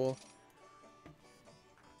as a whole.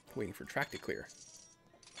 Waiting for track to clear.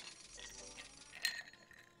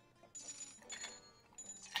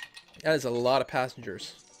 That is a lot of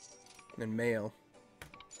passengers. And mail.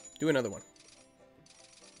 Do another one.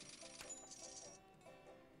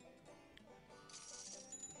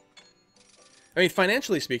 I mean,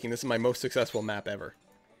 financially speaking, this is my most successful map ever.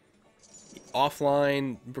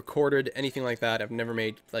 Offline, recorded, anything like that, I've never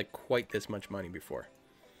made, like, quite this much money before.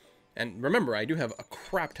 And remember, I do have a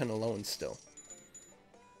crap ton of loans still.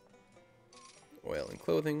 Oil and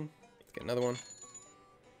clothing. Let's get another one.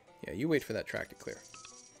 Yeah, you wait for that track to clear.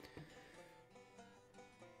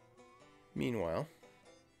 Meanwhile,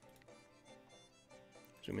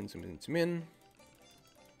 zoom in, zoom in, zoom in.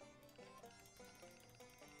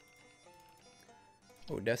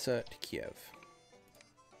 Odessa to Kiev.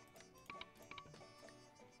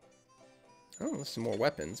 Oh, there's some more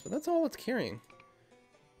weapons, but that's all it's carrying.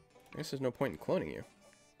 I guess there's no point in cloning you.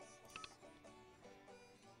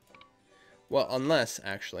 Well, unless,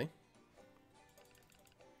 actually,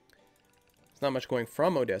 there's not much going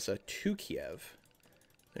from Odessa to Kiev.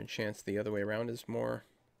 There's a chance the other way around is more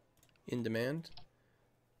in demand.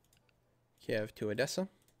 Kiev to Odessa.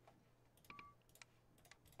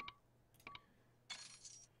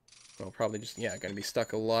 Well, probably just, yeah, gonna be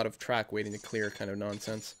stuck a lot of track waiting to clear kind of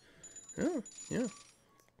nonsense. Oh, yeah.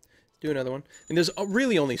 Let's do another one. And there's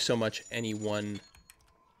really only so much any one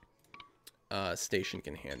station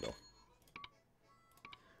can handle.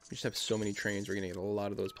 We just have so many trains, we're gonna get a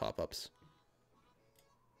lot of those pop-ups.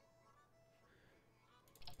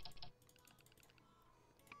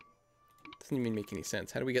 Doesn't even make any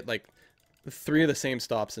sense. How do we get, like, 3 of the same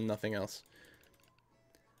stops and nothing else?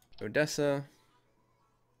 Odessa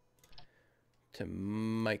to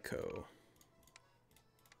Myko.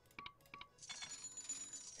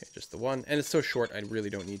 Okay, just the one. And it's so short, I really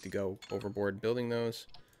don't need to go overboard building those.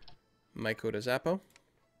 Myko to Zappo.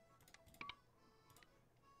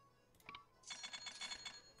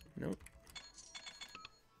 Nope.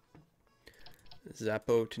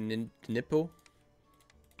 Zappo to Nippo.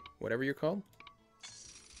 Whatever you're called.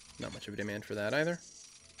 Not much of a demand for that either.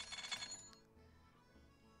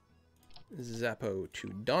 Zappo to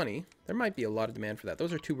Donny. There might be a lot of demand for that.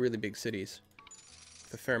 Those are 2 really big cities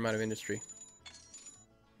with a fair amount of industry.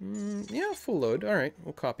 Yeah, full load. Alright,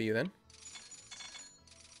 we'll copy you then.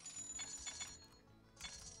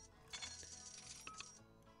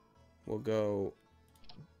 We'll go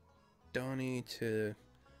Donny to,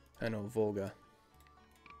 I don't know, Volga.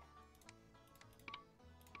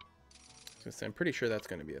 I'm pretty sure that's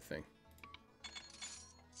going to be a thing.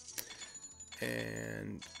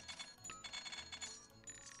 And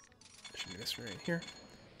should be this right here.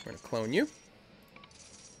 We're going to clone you.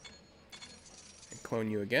 And clone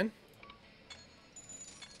you again.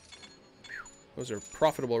 Those are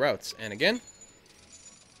profitable routes. And again.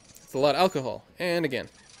 It's a lot of alcohol. And again.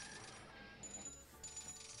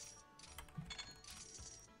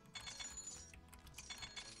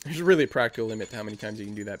 There's really a practical limit to how many times you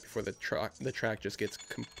can do that before the track just gets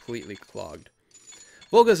completely clogged.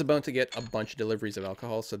 Volga's about to get a bunch of deliveries of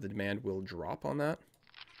alcohol, so the demand will drop on that.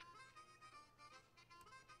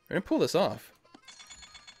 I'm going to pull this off.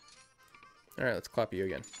 Alright, let's copy you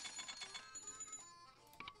again.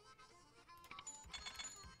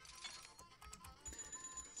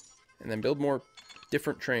 And then build more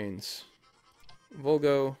different trains.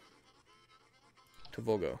 Volgo to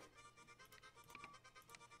Volgo.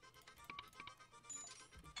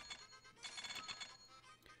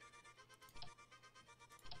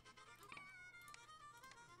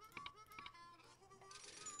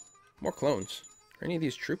 More clones. Are any of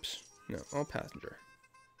these troops? No, all passenger.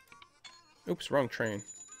 Oops, wrong train.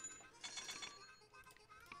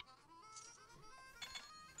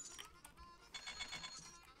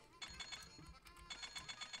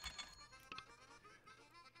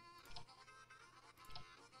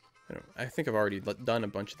 I think I've already done a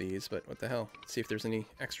bunch of these, but what the hell? Let's see if there's any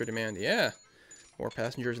extra demand. Yeah! More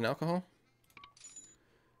passengers and alcohol.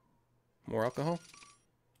 More alcohol.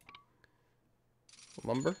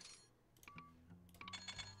 Lumber.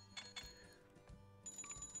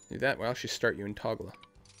 Do that. We'll actually start you in Togla.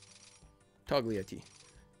 Togliatti.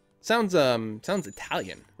 Sounds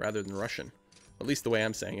Italian rather than Russian. At least the way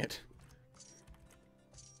I'm saying it.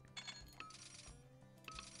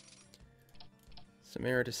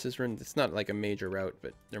 Samara to Sizran. It's not like a major route,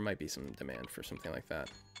 but there might be some demand for something like that.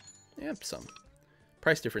 Yep, some.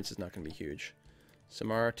 Price difference is not going to be huge.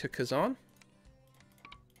 Samara to Kazan.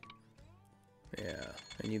 Yeah,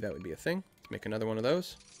 I knew that would be a thing. Let's make another one of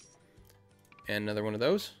those. And another one of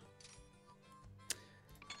those.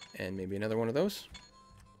 And maybe another one of those.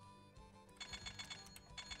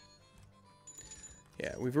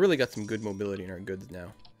 Yeah, we've really got some good mobility in our goods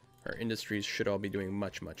now. Our industries should all be doing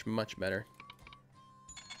much, much, much better.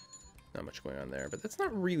 Not much going on there, but that's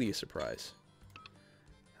not really a surprise.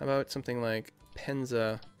 How about something like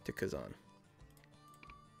Penza to Kazan?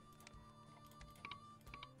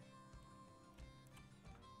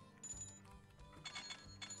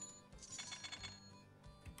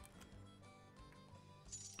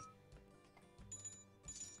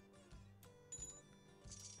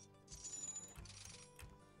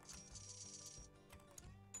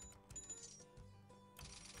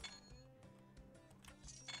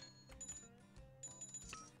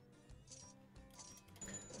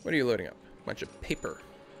 What are you loading up? Bunch of paper.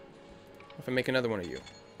 If I make another one of you.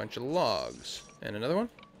 Bunch of logs. And another one.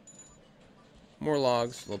 More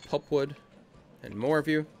logs, a little pulpwood. And more of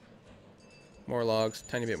you. More logs,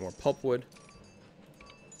 tiny bit more pulpwood.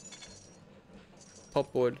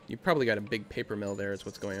 Pulpwood. You probably got a big paper mill there is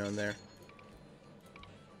what's going on there.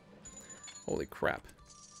 Holy crap.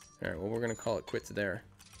 Alright, well we're going to call it quits there.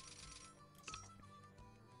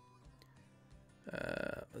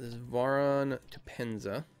 This is Varon to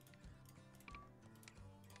Penza.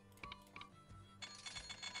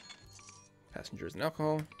 Passengers and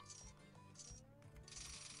alcohol.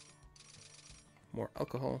 More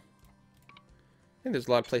alcohol. I think there's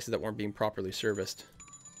a lot of places that weren't being properly serviced.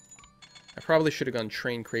 I probably should have gone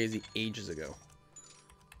train crazy ages ago.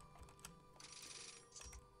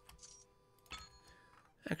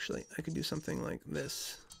 Actually, I could do something like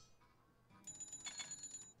this.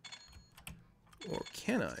 Or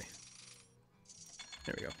can I?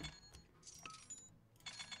 There we go.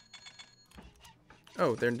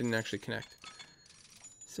 Oh, there didn't actually connect.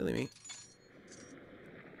 Silly me.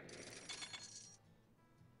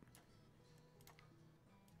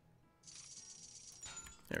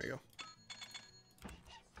 There we go.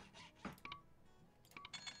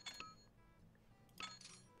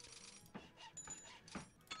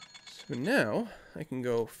 So now I can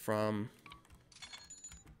go from...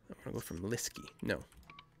 I want to go from Liski. No.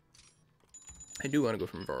 I do want to go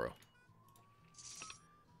from Voro.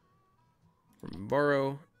 From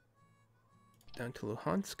Voro down to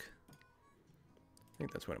Luhansk. I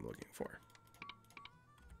think that's what I'm looking for.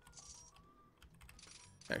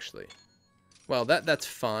 Actually. Well, that's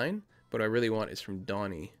fine. But what I really want is from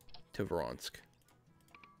Donny to Voronsk.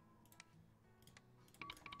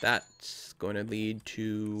 That's going to lead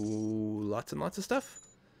to lots and lots of stuff.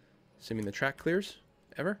 Assuming the track clears.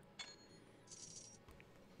 Ever?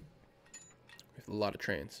 With a lot of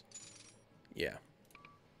trains. Yeah.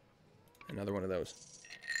 Another one of those.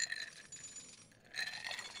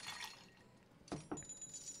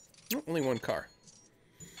 Oh, only one car.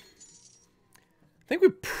 I think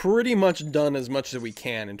we've pretty much done as much as we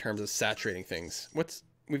can in terms of saturating things.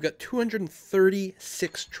 We've got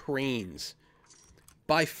 236 trains.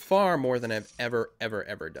 By far more than I've ever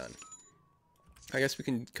done. I guess we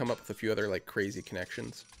can come up with a few other like crazy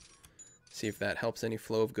connections. See if that helps any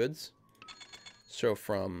flow of goods. So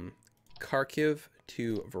from Kharkiv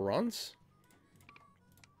to Voronezh.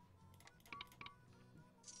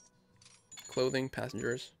 Clothing,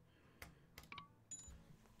 passengers.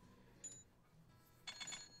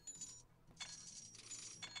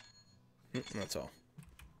 That's all.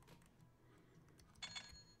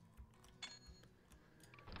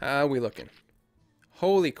 How we looking?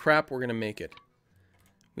 Holy crap, we're going to make it.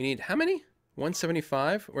 We need how many?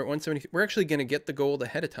 175? We're at 170. We're actually going to get the gold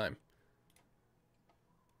ahead of time.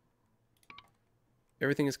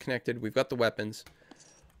 Everything is connected. We've got the weapons.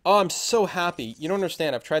 Oh, I'm so happy. You don't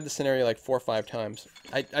understand. I've tried the scenario like 4 or 5 times.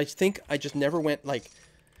 I think I just never went like...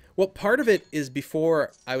 Well, part of it is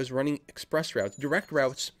before I was running express routes, direct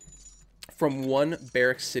routes from one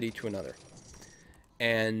barracks city to another.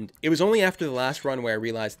 And it was only after the last run where I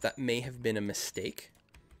realized that may have been a mistake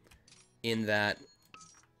in that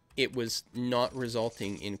it was not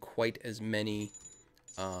resulting in quite as many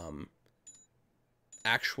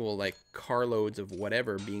actual like carloads of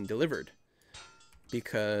whatever being delivered.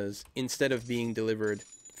 Because instead of being delivered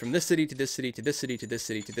from this city to this city to this city to this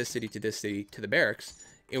city to this city to this city to the barracks,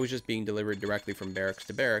 it was just being delivered directly from barracks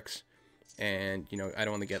to barracks. And, you know, I'd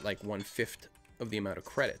only get like 1/5 of the amount of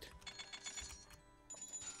credit.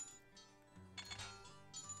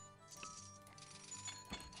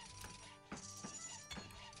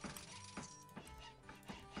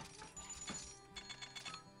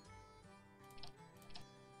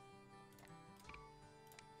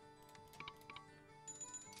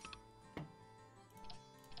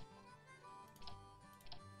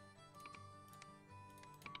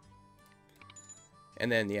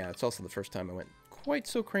 And then, yeah, it's also the first time I went quite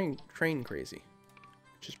so train crazy,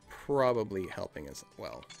 which is probably helping as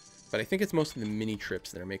well. But I think it's mostly the mini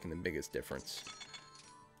trips that are making the biggest difference.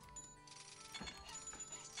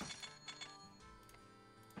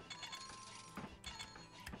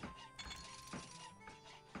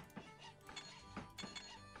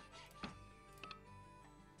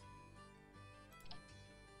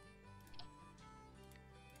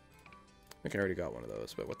 think I already got one of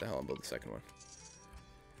those, but what the hell, I'll build the second one.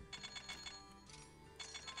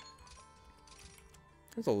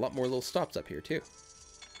 There's a lot more little stops up here, too.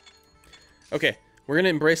 Okay, we're going to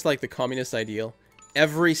embrace, like, the communist ideal.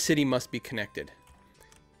 Every city must be connected.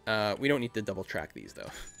 We don't need to double track these, though.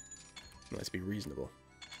 Let's be reasonable.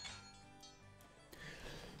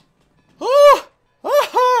 Oh!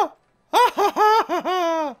 Ah-ha!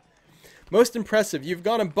 Ah-ha-ha-ha-ha! Most impressive. You've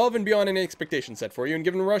gone above and beyond any expectation set for you and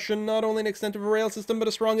given Russia not only an extent of a rail system, but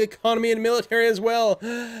a strong economy and military as well.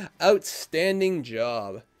 Outstanding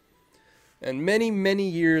job. And many, many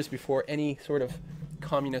years before any sort of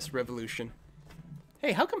communist revolution.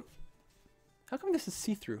 Hey, how come this is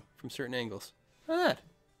see-through from certain angles? Look at that.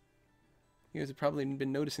 You guys have probably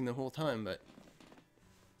been noticing the whole time, but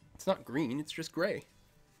it's not green, it's just gray.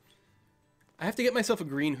 I have to get myself a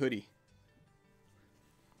green hoodie.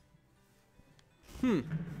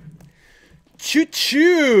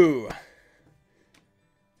 Choo-choo!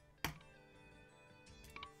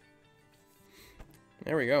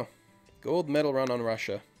 There we go. Gold medal run on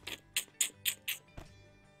Russia.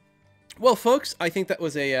 Well, folks, I think that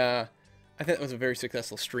was a very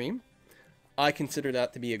successful stream. I consider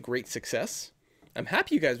that to be a great success. I'm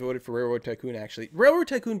happy you guys voted for Railroad Tycoon, actually. Railroad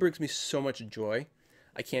Tycoon brings me so much joy.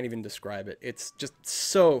 I can't even describe it. It's just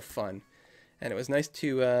so fun. And it was nice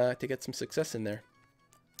to get some success in there.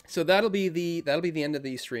 So that'll be the end of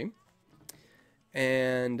the stream.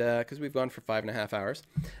 And because we've gone for 5.5 hours.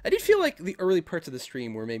 I did feel like the early parts of the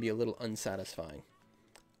stream were maybe a little unsatisfying.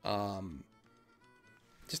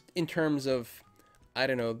 Just in terms of, I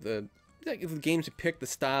don't know, the games we picked, the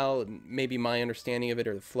style, and maybe my understanding of it,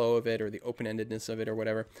 or the flow of it, or the open-endedness of it, or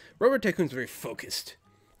whatever. Railroad Tycoon's very focused.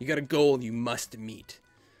 You got a goal you must meet.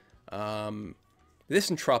 This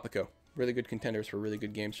and Tropico. Really good contenders for really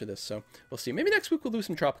good games for this, so we'll see. Maybe next week we'll do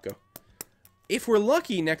some Tropico. If we're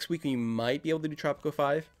lucky, next week we might be able to do Tropico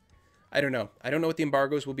 5. I don't know. I don't know what the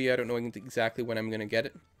embargoes will be. I don't know exactly when I'm going to get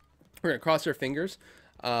it. We're going to cross our fingers.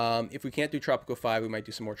 If we can't do Tropico 5, we might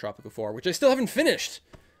do some more Tropico 4, which I still haven't finished.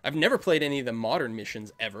 I've never played any of the modern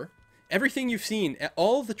missions ever. Everything you've seen,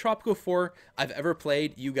 all of the Tropico 4 I've ever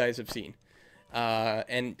played, you guys have seen.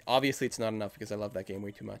 And obviously it's not enough because I love that game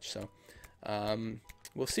way too much. So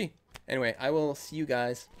we'll see. Anyway, I will see you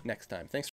guys next time. Thanks.